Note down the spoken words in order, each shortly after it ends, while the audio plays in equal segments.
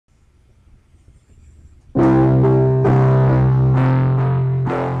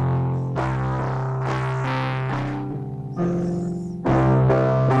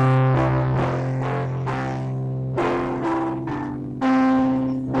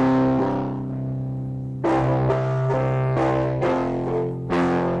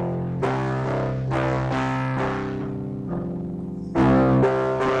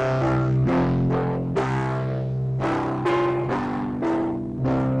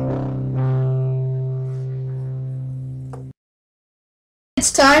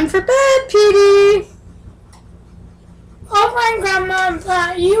It's time for bed, Petey! Alright, Grandma,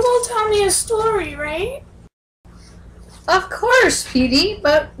 but you will tell me a story, right? Of course, Petey,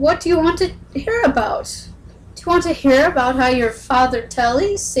 but what do you want to hear about? Do you want to hear about how your father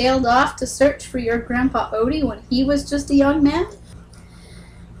Telly sailed off to search for your Grandpa Odie when he was just a young man?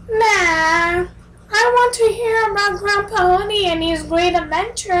 Nah, I want to hear about Grandpa Odie and his great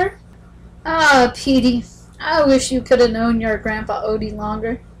adventure. Ah, Petey, I wish you could have known your Grandpa Odie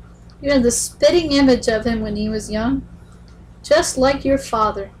longer. You're the spitting image of him when he was young, just like your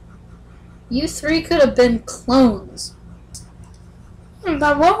father. You three could have been clones.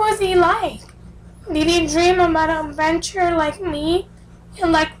 But what was he like? Did he dream about an adventure like me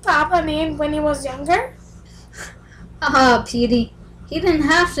and like Papa did when he was younger? Ah, Petey, he didn't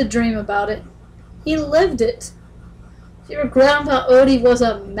have to dream about it. He lived it. Your Grandpa Odie was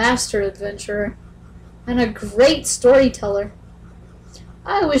a master adventurer and a great storyteller.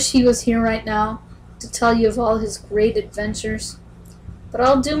 I wish he was here right now to tell you of all his great adventures, but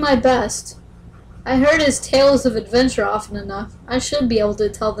I'll do my best. I heard his tales of adventure often enough. I should be able to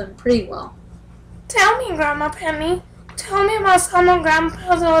tell them pretty well. Tell me, Grandma Penny. Tell me about some of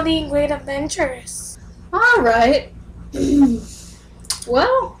Grandpa Odie's great adventures. All right.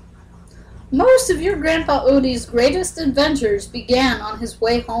 Well, most of your Grandpa Odie's greatest adventures began on his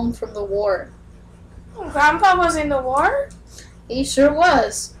way home from the war. Grandpa was in the war? He sure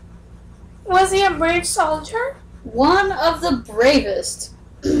was. Was he a brave soldier? One of the bravest.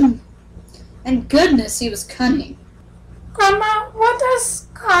 And goodness, he was cunning. Grandma, what does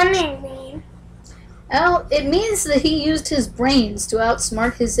cunning mean? Well, it means that he used his brains to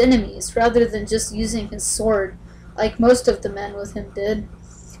outsmart his enemies rather than just using his sword, like most of the men with him did.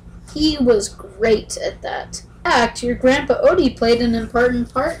 He was great at that. In fact, your Grandpa Odie played an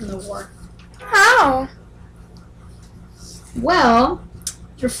important part in the war. How? Well,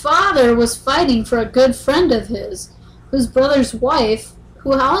 your father was fighting for a good friend of his, whose brother's wife,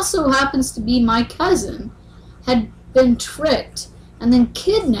 who also happens to be my cousin, had been tricked and then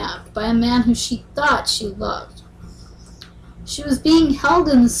kidnapped by a man who she thought she loved. She was being held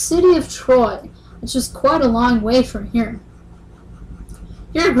in the city of Troy, which is quite a long way from here.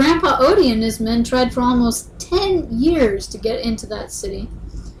 Your Grandpa Odie and his men tried for almost 10 years to get into that city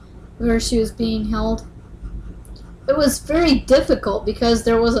where she was being held. It was very difficult because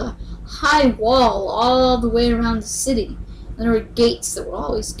there was a high wall all the way around the city, and there were gates that were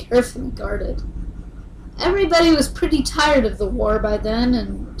always carefully guarded. Everybody was pretty tired of the war by then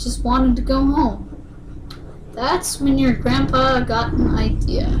and just wanted to go home. That's when your grandpa got an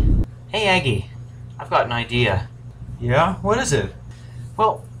idea. Hey Aggie, I've got an idea. Yeah? What is it?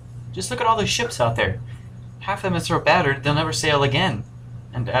 Well, just look at all those ships out there. Half of them are so battered they'll never sail again.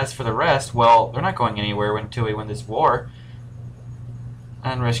 And as for the rest, well, they're not going anywhere until we win this war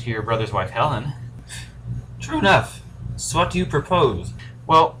and rescue your brother's wife Helen. True enough. So what do you propose?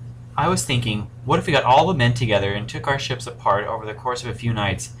 Well, I was thinking, what if we got all the men together and took our ships apart over the course of a few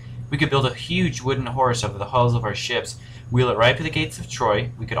nights? We could build a huge wooden horse over the hulls of our ships, wheel it right to the gates of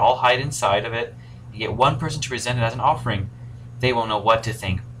Troy, we could all hide inside of it, and get one person to present it as an offering. They won't know what to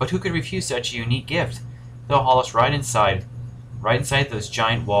think, but who could refuse such a unique gift? They'll haul us right inside those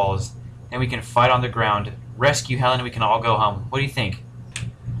giant walls, and we can fight on the ground, rescue Helen, and we can all go home. What do you think?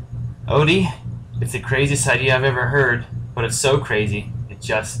 Odie, it's the craziest idea I've ever heard, but it's so crazy, it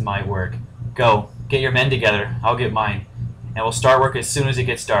just might work. Go, get your men together, I'll get mine, and we'll start work as soon as it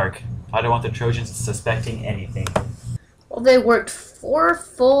gets dark. I don't want the Trojans suspecting anything. Well, they worked 4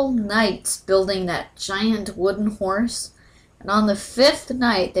 full nights building that giant wooden horse, and on the 5th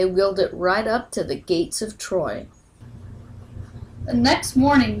night they wheeled it right up to the gates of Troy. The next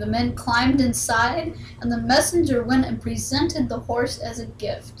morning the men climbed inside, and the messenger went and presented the horse as a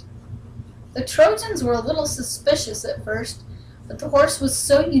gift. The Trojans were a little suspicious at first, but the horse was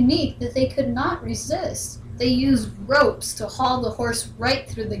so unique that they could not resist. They used ropes to haul the horse right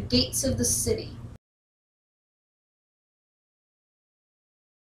through the gates of the city.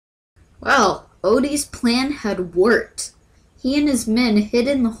 Well, Odie's plan had worked. He and his men hid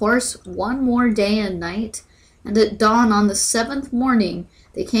in the horse one more day and night, and at dawn on the 7th morning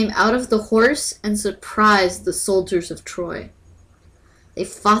they came out of the horse and surprised the soldiers of Troy. They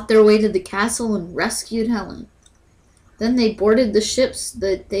fought their way to the castle and rescued Helen. Then they boarded the ships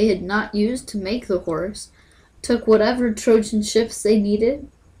that they had not used to make the horse, took whatever Trojan ships they needed,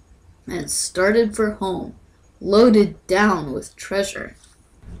 and started for home, loaded down with treasure.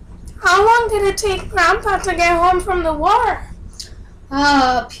 How long did it take Grandpa to get home from the war?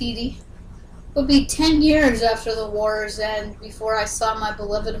 Ah, Petey. It would be 10 years after the war's end before I saw my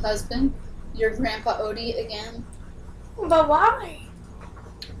beloved husband, your Grandpa Odie, again. But why?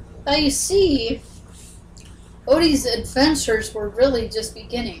 Now you see, Odie's adventures were really just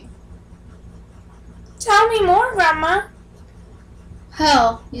beginning. Tell me more, Grandma.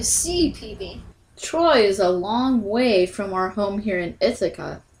 Hell, you see, Petey, Troy is a long way from our home here in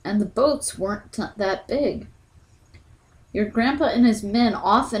Ithaca, and the boats weren't that big. Your grandpa and his men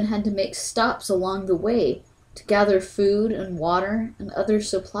often had to make stops along the way to gather food and water and other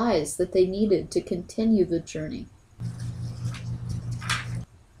supplies that they needed to continue the journey.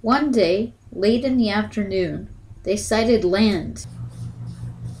 One day, late in the afternoon, they sighted land.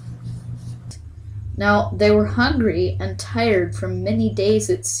 Now, they were hungry and tired from many days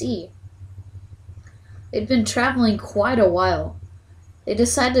at sea. They'd been traveling quite a while. They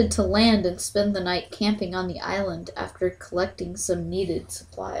decided to land and spend the night camping on the island after collecting some needed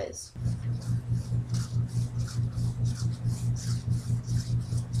supplies.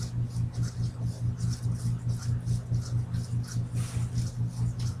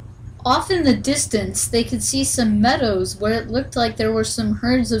 Off in the distance, they could see some meadows where it looked like there were some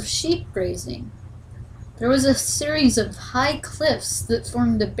herds of sheep grazing. There was a series of high cliffs that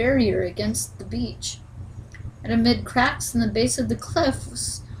formed a barrier against the beach, and amid cracks in the base of the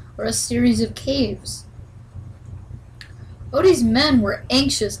cliffs were a series of caves. Odie's men were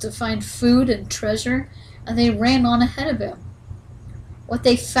anxious to find food and treasure, and they ran on ahead of him. What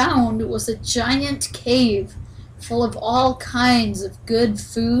they found was a giant cave full of all kinds of good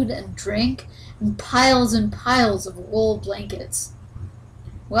food and drink, and piles of wool blankets.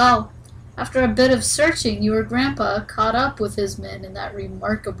 Well, after a bit of searching, your grandpa caught up with his men in that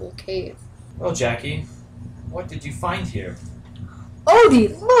remarkable cave. Well, Jackie, what did you find here?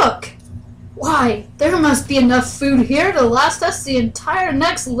 Odie, look! Why, there must be enough food here to last us the entire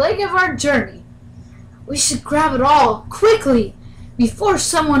next leg of our journey. We should grab it all, quickly, before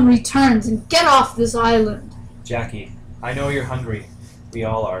someone returns and get off this island. Jackie, I know you're hungry. We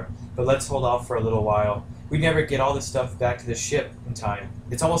all are. But let's hold off for a little while. We'd never get all this stuff back to the ship in time.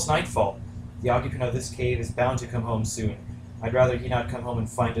 It's almost nightfall. The occupant of this cave is bound to come home soon. I'd rather he not come home and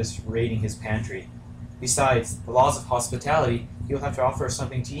find us raiding his pantry. Besides, the laws of hospitality, he'll have to offer us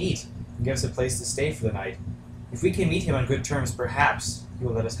something to eat and give us a place to stay for the night. If we can meet him on good terms, perhaps he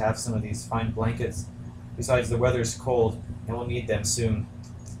will let us have some of these fine blankets. Besides, the weather's cold, and we'll need them soon.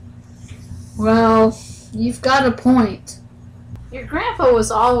 Well, you've got a point. Your grandpa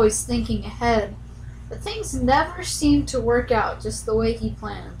was always thinking ahead, but things never seemed to work out just the way he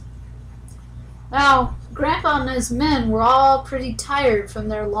planned. Now, Grandpa and his men were all pretty tired from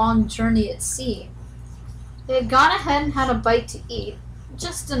their long journey at sea. They had gone ahead and had a bite to eat,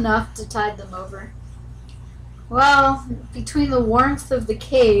 just enough to tide them over. Well, between the warmth of the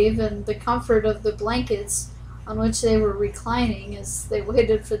cave and the comfort of the blankets on which they were reclining as they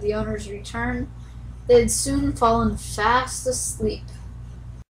waited for the owner's return, they had soon fallen fast asleep.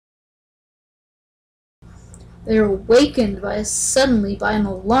 They were awakened suddenly by an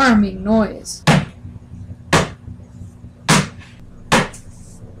alarming noise.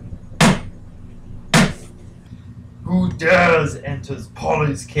 Who dares enters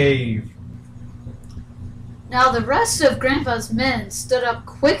Polly's cave? Now the rest of Grandpa's men stood up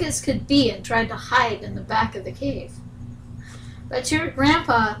quick as could be and tried to hide in the back of the cave. But your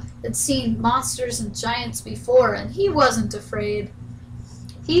Grandpa had seen monsters and giants before, and he wasn't afraid.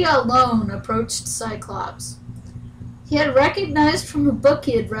 He alone approached Cyclops. He had recognized from a book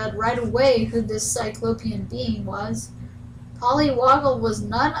he had read right away who this cyclopean being was. Pollywoggle was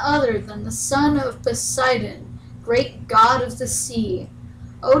none other than the son of Poseidon, great god of the sea.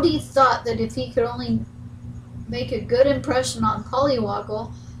 Odie thought that if he could only make a good impression on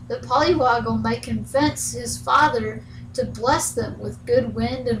Pollywoggle, that Pollywoggle might convince his father to bless them with good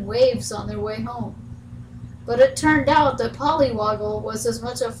wind and waves on their way home. But it turned out that Pollywoggle was as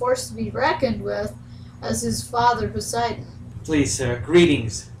much a force to be reckoned with as his father Poseidon. Please, sir,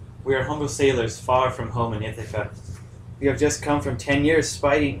 greetings. We are humble sailors far from home in Ithaca. We have just come from 10 years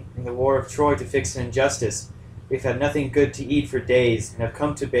fighting in the war of Troy to fix an injustice. We've had nothing good to eat for days, and have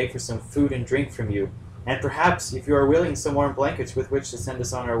come to beg for some food and drink from you, and perhaps, if you are willing, some warm blankets with which to send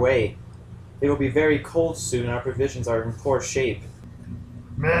us on our way. It will be very cold soon, and our provisions are in poor shape.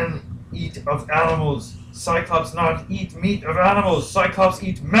 Men eat of animals. Cyclops not eat meat of animals. Cyclops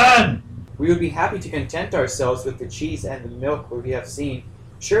eat men! We would be happy to content ourselves with the cheese and the milk we have seen.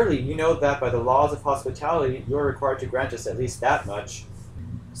 Surely you know that by the laws of hospitality you are required to grant us at least that much.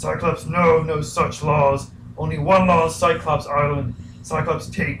 Cyclops know no such laws. Only one law is Cyclops Island. Cyclops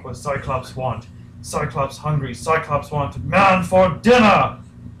take what Cyclops want. Cyclops hungry. Cyclops want man for dinner!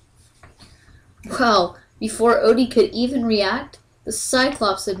 Well, before Odie could even react, the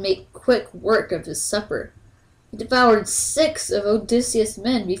Cyclops had made quick work of his supper. He devoured 6 of Odysseus'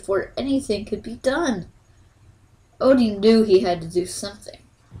 men before anything could be done. Odie knew he had to do something.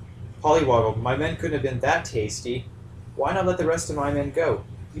 Pollywoggle, my men couldn't have been that tasty. Why not let the rest of my men go?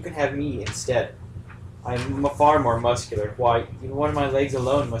 You can have me instead. I'm far more muscular. Why, even one of my legs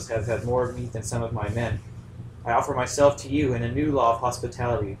alone must have had more meat than some of my men. I offer myself to you in a new law of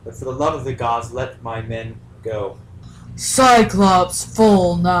hospitality, but for the love of the gods, let my men go. Cyclops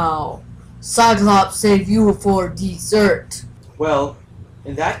full now. Cyclops save you for dessert. Well,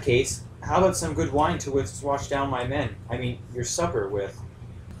 in that case, how about some good wine to wash down my men? I mean, your supper with.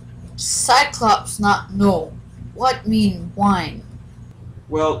 Cyclops not know. What mean wine?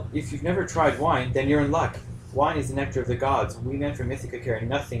 Well, if you've never tried wine, then you're in luck. Wine is the nectar of the gods. We men from Ithaca carry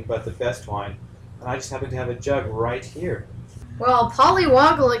nothing but the best wine, and I just happen to have a jug right here. Well,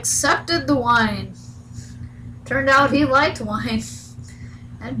 Pollywoggle accepted the wine. Turned out he liked wine.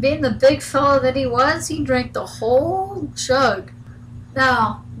 And being the big fellow that he was, he drank the whole jug.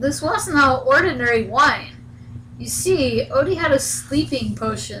 Now, this wasn't no ordinary wine. You see, Odie had a sleeping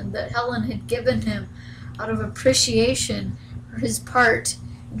potion that Helen had given him out of appreciation for his part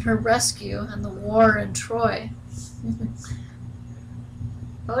in her rescue and the war in Troy.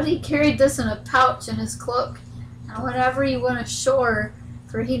 Odie carried this in a pouch in his cloak, and whenever he went ashore,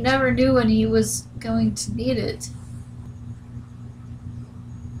 for he never knew when he was going to need it.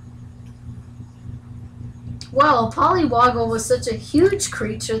 Well, Pollywoggle was such a huge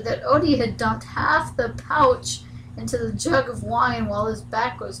creature that Odie had dumped half the pouch into the jug of wine while his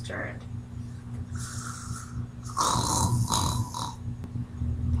back was turned.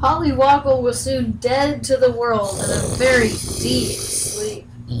 Pollywoggle was soon dead to the world in a very deep sleep,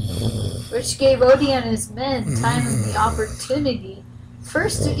 which gave Odie and his men time and the opportunity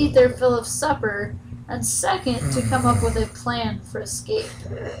first to eat their fill of supper, and second to come up with a plan for escape.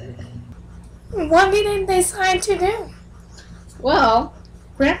 What did they decide to do? Well,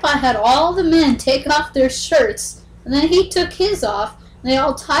 Grandpa had all the men take off their shirts, and then he took his off, and they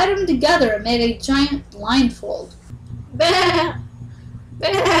all tied them together and made a giant blindfold. Bah!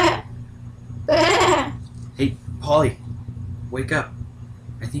 Bah! Bah! Hey, Polly, wake up.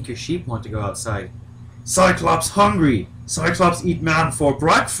 I think your sheep want to go outside. Cyclops hungry. Cyclops eat man for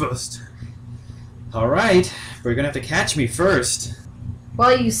breakfast. Alright, but you're gonna have to catch me first.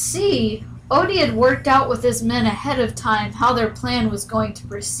 Well, you see, Odie had worked out with his men ahead of time how their plan was going to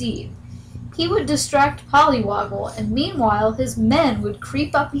proceed. He would distract Pollywoggle, and meanwhile his men would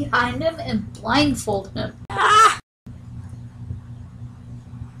creep up behind him and blindfold him. Ah!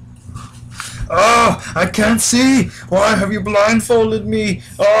 Oh, I can't see. Why have you blindfolded me?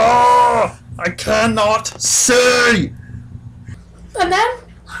 Oh, I cannot see. But then,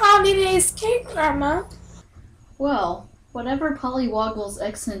 how did they escape, Grandma? Well, whatever Pollywogle's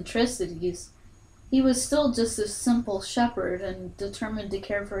eccentricities, he was still just a simple shepherd and determined to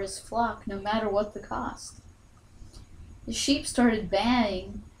care for his flock no matter what the cost. The sheep started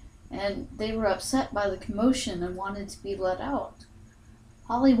baying, and they were upset by the commotion and wanted to be let out.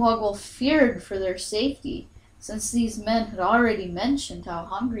 Pollywoggle feared for their safety, since these men had already mentioned how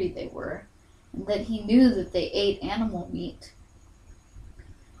hungry they were, and that he knew that they ate animal meat.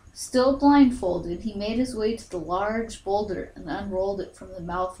 Still blindfolded, he made his way to the large boulder and unrolled it from the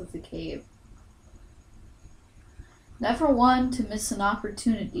mouth of the cave. Never one to miss an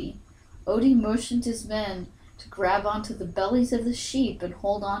opportunity, Odie motioned his men to grab onto the bellies of the sheep and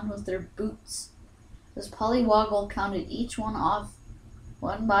hold on with their boots. As Pollywoggle counted each one off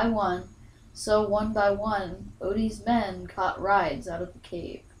one by one, so one by one, Odie's men caught rides out of the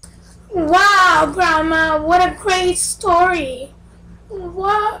cave. Wow, Grandma, what a great story.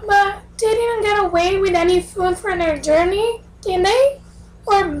 What? But they didn't get away with any food for their journey, did they?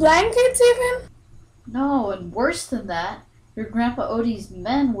 Or blankets even? No, and worse than that, your Grandpa Odie's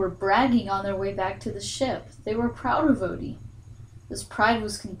men were bragging on their way back to the ship. They were proud of Odie. This pride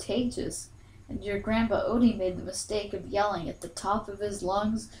was contagious, and your Grandpa Odie made the mistake of yelling at the top of his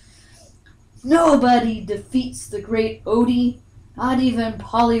lungs, "Nobody defeats the great Odie, not even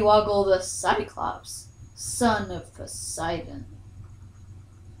Pollywoggle the Cyclops, son of Poseidon."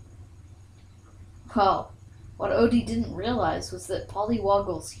 Well, what Odie didn't realize was that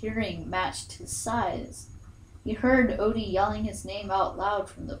Pollywoggle hearing matched his size. He heard Odie yelling his name out loud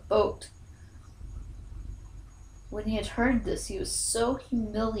from the boat. When he had heard this, he was so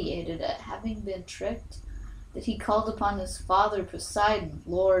humiliated at having been tricked that he called upon his father Poseidon,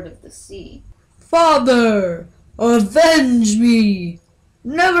 Lord of the Sea. Father, avenge me!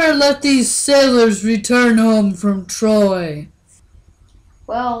 Never let these sailors return home from Troy.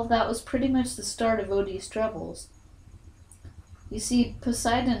 Well, that was pretty much the start of Odie's troubles. You see,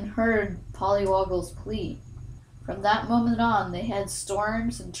 Poseidon heard Pollywogle's plea. From that moment on, they had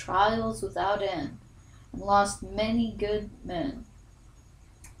storms and trials without end, and lost many good men.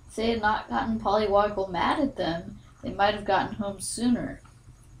 If they had not gotten Pollywoggle mad at them, they might have gotten home sooner.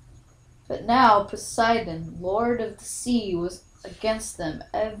 But now Poseidon, Lord of the Sea, was against them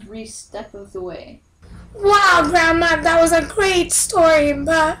every step of the way. Wow, Grandma, that was a great story,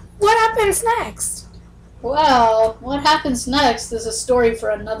 but what happens next? Well, what happens next is a story for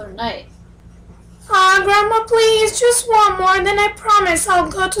another night. Grandma, please, just one more, then I promise I'll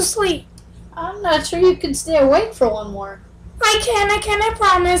go to sleep. I'm not sure you can stay awake for one more. I can, I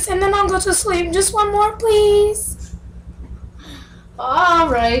promise, and then I'll go to sleep. Just one more, please.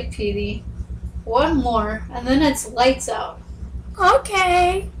 Alright, Petey. One more, and then it's lights out.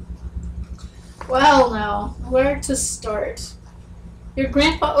 Okay. Well now, where to start? Your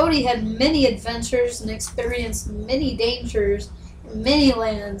Grandpa Odie had many adventures and experienced many dangers in many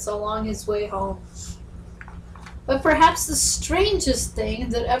lands along his way home. But perhaps the strangest thing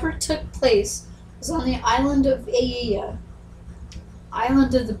that ever took place was on the island of Aea,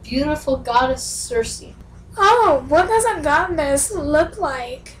 island of the beautiful goddess Circe. Oh, what does a goddess look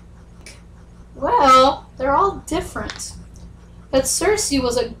like? Well, they're all different. But Circe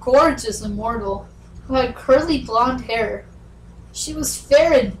was a gorgeous immortal who had curly blonde hair. She was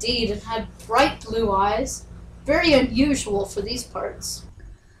fair indeed and had bright blue eyes, very unusual for these parts.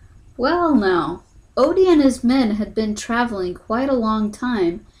 Well now, Odie and his men had been traveling quite a long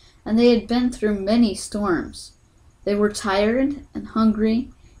time, and they had been through many storms. They were tired and hungry,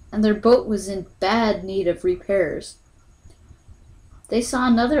 and their boat was in bad need of repairs. They saw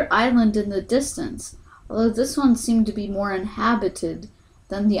another island in the distance, although this one seemed to be more inhabited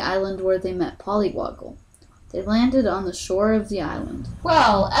than the island where they met Pollywoggle. They landed on the shore of the island.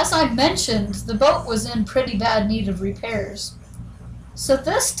 Well, as I mentioned, the boat was in pretty bad need of repairs. So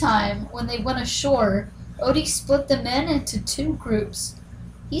this time, when they went ashore, Odie split the men into two groups.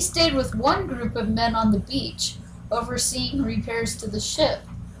 He stayed with one group of men on the beach, overseeing repairs to the ship.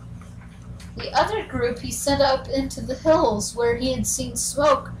 The other group he sent up into the hills where he had seen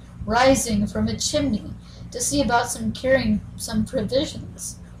smoke rising from a chimney to see about carrying some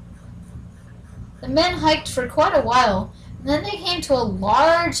provisions. The men hiked for quite a while, and then they came to a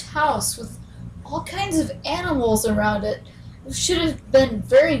large house with all kinds of animals around it, who should have been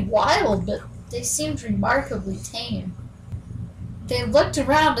very wild, but they seemed remarkably tame. They looked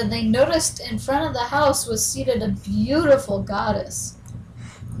around and they noticed in front of the house was seated a beautiful goddess.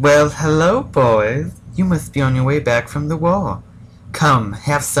 Well, hello, boys. You must be on your way back from the war. Come,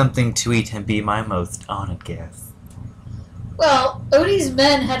 have something to eat and be my most honored guest. Well, Odie's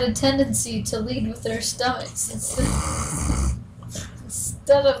men had a tendency to lead with their stomachs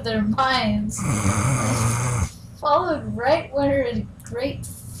instead of their minds. They followed right where a great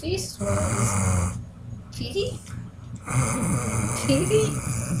feast was. Petey? Petey?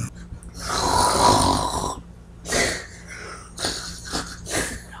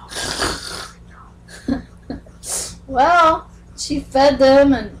 Well, she fed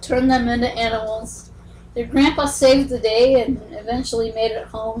them and turned them into animals. Their grandpa saved the day and eventually made it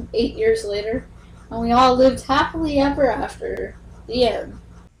home 8 years later, and we all lived happily ever after. The end.